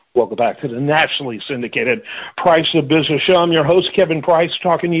Welcome back to the nationally syndicated Price of Business Show. I'm your host, Kevin Price,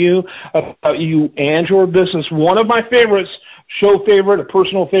 talking to you about you and your business. One of my favorites, show favorite, a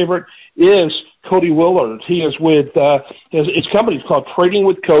personal favorite, is Cody Willard. He is with, his company is called Trading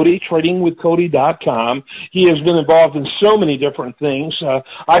with Cody, tradingwithcody.com. He has been involved in so many different things.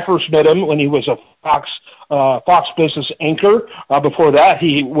 I first met him when he was a Fox Business anchor. Before that,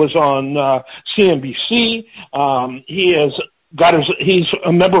 he was on CNBC. He's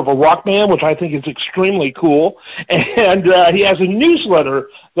a member of a rock band, which I think is extremely cool. And he has a newsletter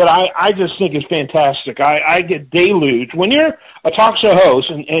that I just think is fantastic. I get deluged. When you're a talk show host,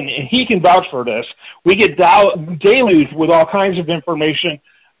 and he can vouch for this, we get deluged with all kinds of information,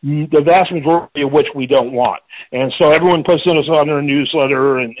 the vast majority of which we don't want. And so everyone puts us on their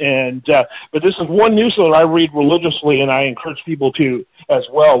newsletter, but this is one newsletter I read religiously, and I encourage people to as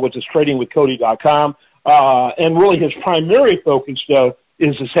well, which is tradingwithcody.com. And really his primary focus, though,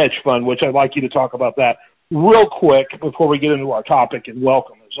 is his hedge fund, which I'd like you to talk about that real quick before we get into our topic, and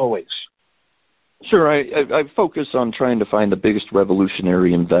welcome, as always. Sure. I focus on trying to find the biggest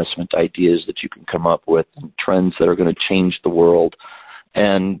revolutionary investment ideas that you can come up with, and trends that are going to change the world.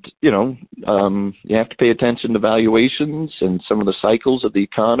 And, you have to pay attention to valuations and some of the cycles of the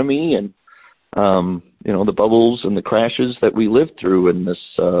economy and, the bubbles and the crashes that we lived through in this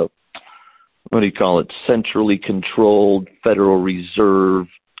centrally controlled, Federal Reserve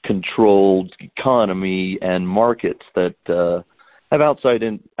controlled economy and markets that have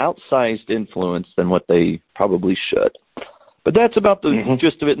outsized influence than what they probably should. But that's about the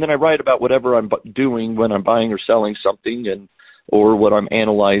gist of it. And then I write about whatever I'm doing when I'm buying or selling something, or what I'm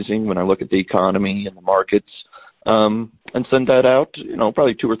analyzing when I look at the economy and the markets, and send that out,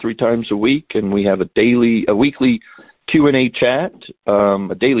 probably 2 or 3 times a week. And we have a weekly Q&A chat,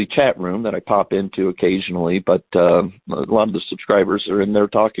 a daily chat room that I pop into occasionally, but a lot of the subscribers are in there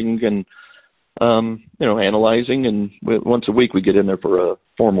talking and, analyzing, and once a week we get in there for a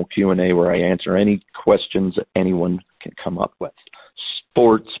formal Q&A where I answer any questions that anyone can come up with.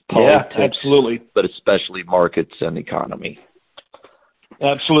 Sports, politics, yeah, absolutely, but especially markets and economy.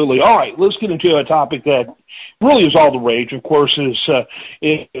 Absolutely. All right, let's get into a topic that really is all the rage, of course, is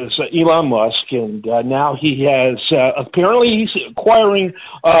Elon Musk, and now he has, apparently he's acquiring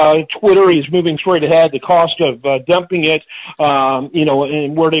Twitter. He's moving straight ahead. The cost of dumping it,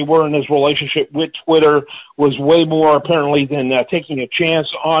 and where they were in his relationship with Twitter was way more, apparently, than taking a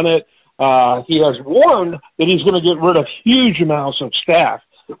chance on it. He has warned that he's going to get rid of huge amounts of staff.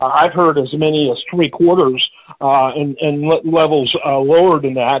 I've heard as many as 3/4 and levels lower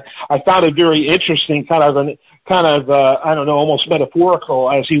than that. I found it very interesting, almost metaphorical,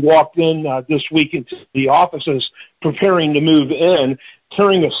 as he walked in this week into the offices preparing to move in,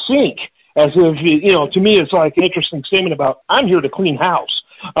 carrying a sink, as if, to me it's like an interesting statement about, I'm here to clean house.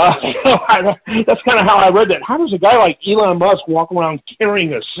 That's kind of how I read that. How does a guy like Elon Musk walk around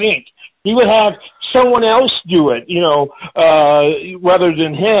carrying a sink? He would have someone else do it, rather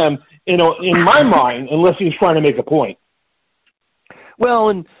than him, in my mind, unless he's trying to make a point. Well,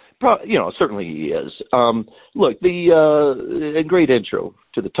 and, certainly he is. Look, a great intro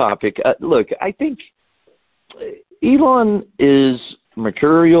to the topic. I think Elon is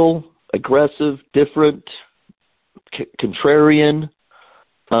mercurial, aggressive, different, contrarian.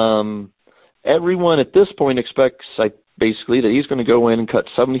 Everyone at this point expects, basically, that he's going to go in and cut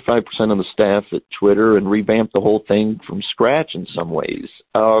 75% of the staff at Twitter and revamp the whole thing from scratch in some ways.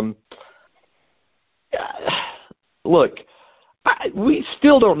 We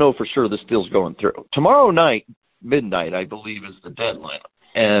still don't know for sure this deal's going through. Tomorrow night, midnight, I believe, is the deadline.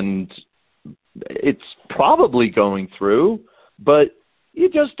 And it's probably going through, but you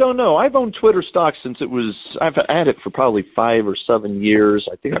just don't know. I've owned Twitter stock since I've had it for probably 5 or 7 years.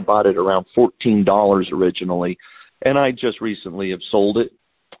 I think I bought it around $14 originally. And I just recently have sold it,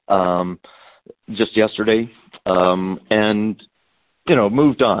 just yesterday, and,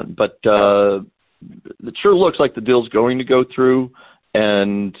 moved on. But it sure looks like the deal's going to go through,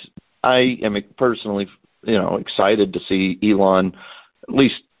 and I am personally, excited to see Elon at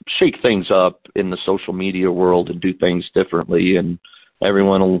least shake things up in the social media world and do things differently. And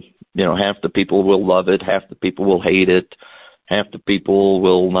everyone will, half the people will love it, half the people will hate it, half the people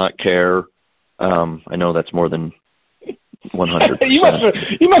will not care. I know that's more than 100%. You must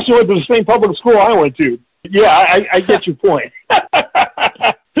have went to the same public school I went to. Yeah, I get your point.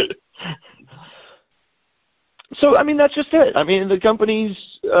 So, that's just it. The company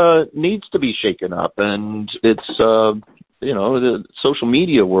needs to be shaken up, and it's, the social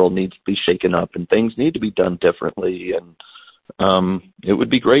media world needs to be shaken up, and things need to be done differently. And it would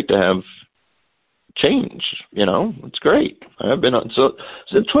be great to have, change. It's great. I've been on so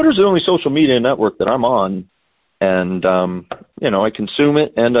Twitter's the only social media network that I'm on, and I consume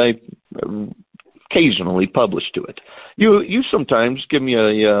it, and I occasionally publish to it. You sometimes give me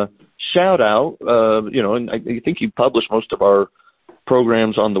a shout out, and I think you publish most of our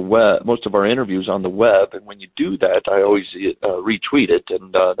programs on the web, most of our interviews on the web, and when you do that, I always retweet it,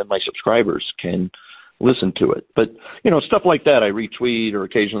 and then my subscribers can listen to it. But stuff like that I retweet, or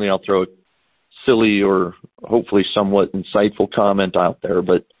occasionally I'll throw a silly or hopefully somewhat insightful comment out there,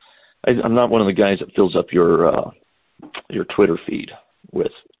 but I'm not one of the guys that fills up your Twitter feed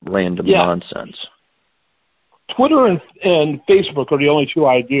with random nonsense. Twitter and Facebook are the only two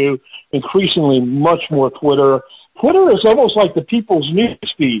I do. Increasingly, much more Twitter. Twitter is almost like the people's news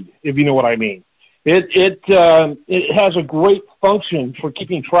feed, if you know what I mean. It has a great function for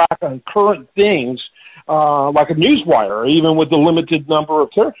keeping track on current things, like a newswire, even with the limited number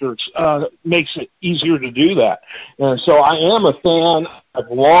of characters, makes it easier to do that. And so I am a fan. I've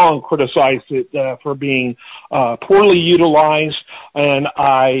long criticized it for being poorly utilized, and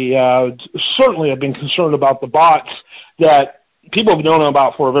I certainly have been concerned about the bots that people have known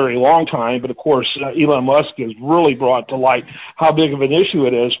about for a very long time, but of course, Elon Musk has really brought to light how big of an issue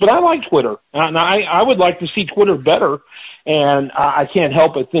it is. But I like Twitter, and I would like to see Twitter better, and I can't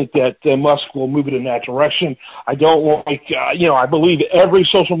help but think that Musk will move it in that direction. I don't like, I believe every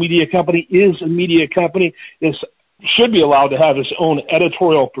social media company is a media company. It should be allowed to have its own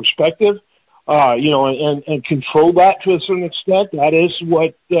editorial perspective. And control that to a certain extent. That is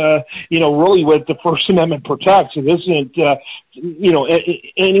what, really what the First Amendment protects. It isn't,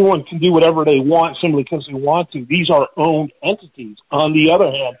 anyone can do whatever they want simply because they want to. These are owned entities. On the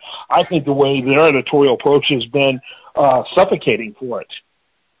other hand, I think the way their editorial approach has been suffocating for it.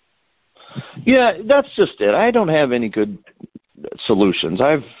 Yeah, that's just it. I don't have any good solutions.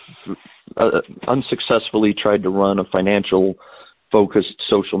 I've unsuccessfully tried to run a focused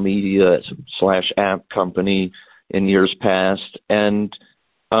social media / app company in years past, and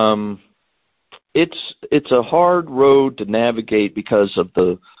it's a hard road to navigate because of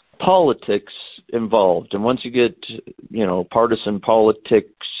the politics involved. And once you get partisan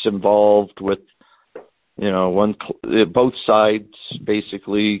politics involved with both sides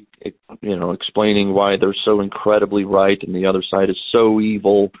basically explaining why they're so incredibly right and the other side is so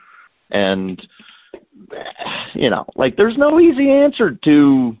evil, and there's no easy answer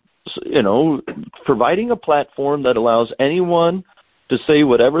to, providing a platform that allows anyone to say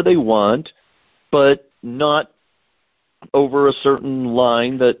whatever they want, but not over a certain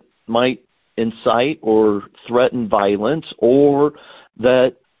line that might incite or threaten violence, or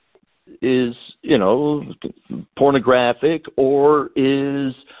that is, pornographic, or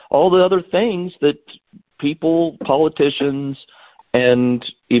is all the other things that people, politicians, and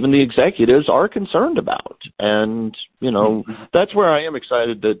even the executives are concerned about. And, that's where I am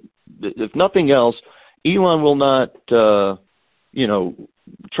excited that, if nothing else, Elon will not,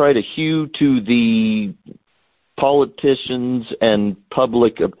 try to hew to the politicians and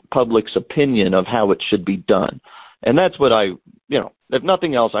public's opinion of how it should be done. And that's what if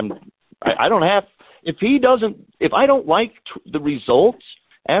nothing else, I don't have, if I don't like the results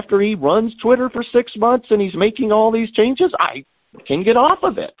after he runs Twitter for 6 months and he's making all these changes, I can get off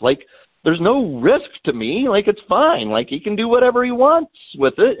of it. There's no risk to me. It's fine. He can do whatever he wants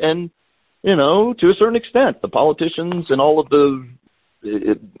with it. And, to a certain extent, the politicians and all of the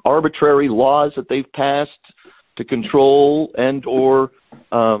arbitrary laws that they've passed to control and or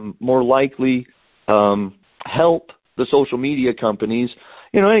more likely help the social media companies.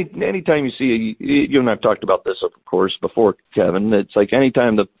 Anytime you see, you and I've talked about this, of course, before, Kevin, it's like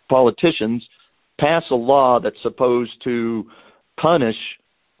anytime the politicians pass a law that's supposed to punish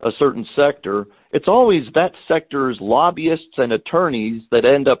a certain sector, it's always that sector's lobbyists and attorneys that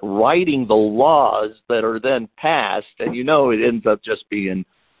end up writing the laws that are then passed, and it ends up just being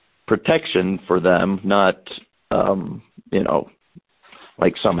protection for them, not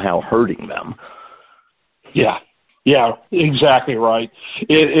somehow hurting them. Yeah, exactly right.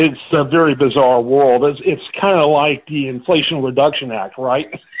 It's a very bizarre world. It's kind of like the Inflation Reduction Act, right?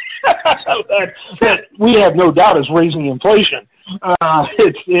 that we have no doubt is raising inflation.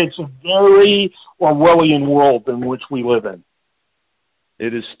 It's a very Orwellian world in which we live in.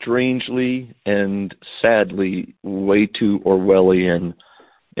 It is strangely and sadly way too Orwellian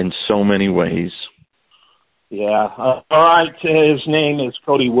in so many ways. Yeah. All right. His name is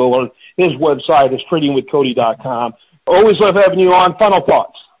Cody Willard. His website is tradingwithcody.com. Always love having you on. Final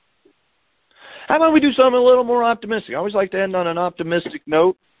thoughts. How about we do something a little more optimistic? I always like to end on an optimistic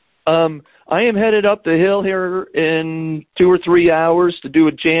note. I am headed up the hill here in 2 or 3 hours to do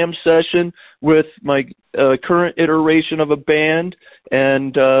a jam session with my current iteration of a band.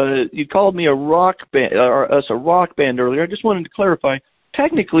 And you called me a rock band, or us a rock band earlier. I just wanted to clarify.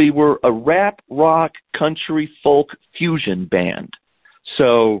 Technically, we're a rap, rock, country, folk fusion band.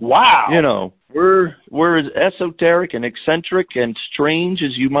 So, wow, you know, we're as esoteric and eccentric and strange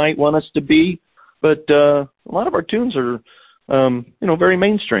as you might want us to be. But a lot of our tunes are, very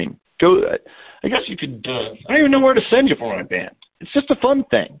mainstream. I guess you could, I don't even know where to send you for my band. It's just a fun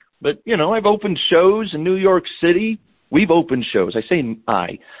thing. But, I've opened shows in New York City. We've opened shows. I say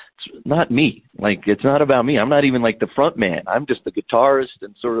I. It's not me. Like, it's not about me. I'm not even like the front man. I'm just the guitarist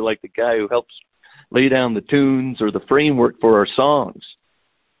and sort of like the guy who helps lay down the tunes or the framework for our songs.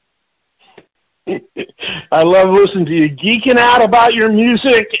 I love listening to you geeking out about your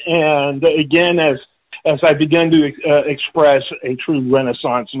music. And again, as I've begun to express, a true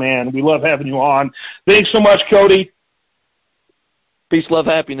Renaissance man. We love having you on. Thanks so much, Cody. Peace, love,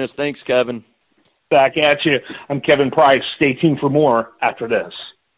 happiness. Thanks, Kevin. Back at you. I'm Kevin Price. Stay tuned for more after this.